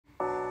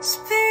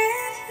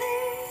Spirit,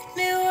 lead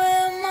me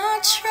where my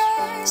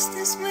trust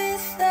is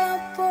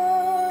without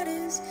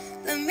borders.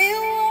 Let me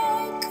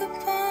walk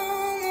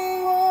upon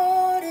the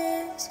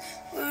waters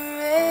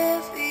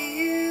wherever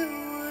you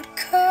would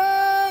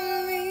call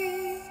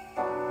me.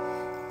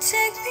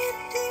 Take me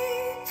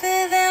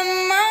deeper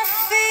than my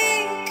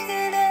feet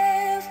could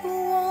ever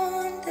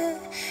wander,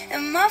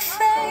 and my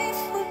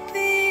faith would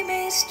be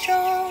made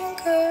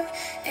stronger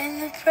in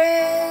the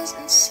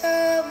presence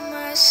of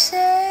my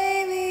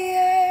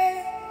Savior.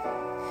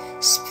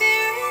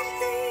 Spirit,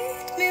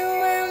 lead me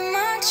where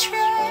my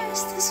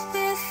trust is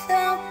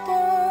without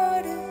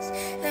borders.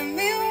 Let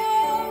me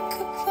walk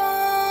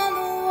upon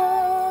the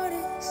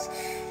waters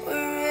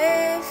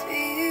wherever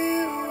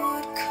you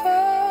would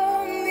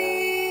call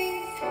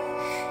me.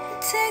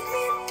 Take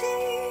me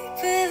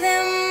deeper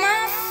than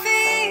my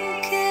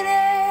feet could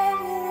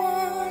ever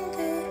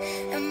wander,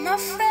 and my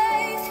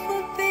faith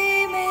would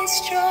be made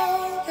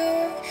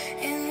stronger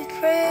in the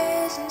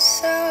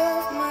presence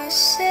of my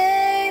Savior.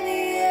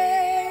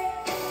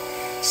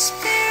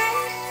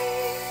 Spirit,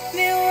 lead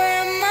me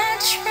where my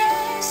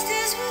trust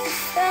is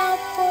without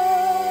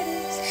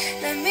borders.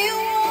 Let me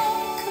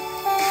walk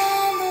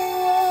upon the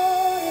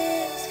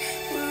waters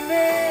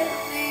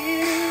wherever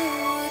you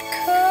would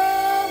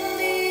call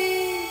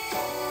me.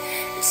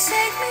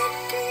 Take me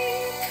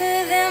deeper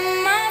than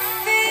my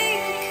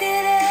feet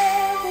could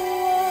ever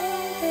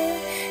wander,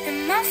 and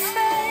my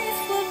faith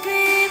will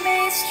be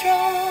made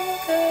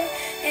stronger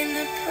in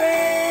the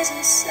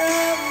presence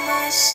of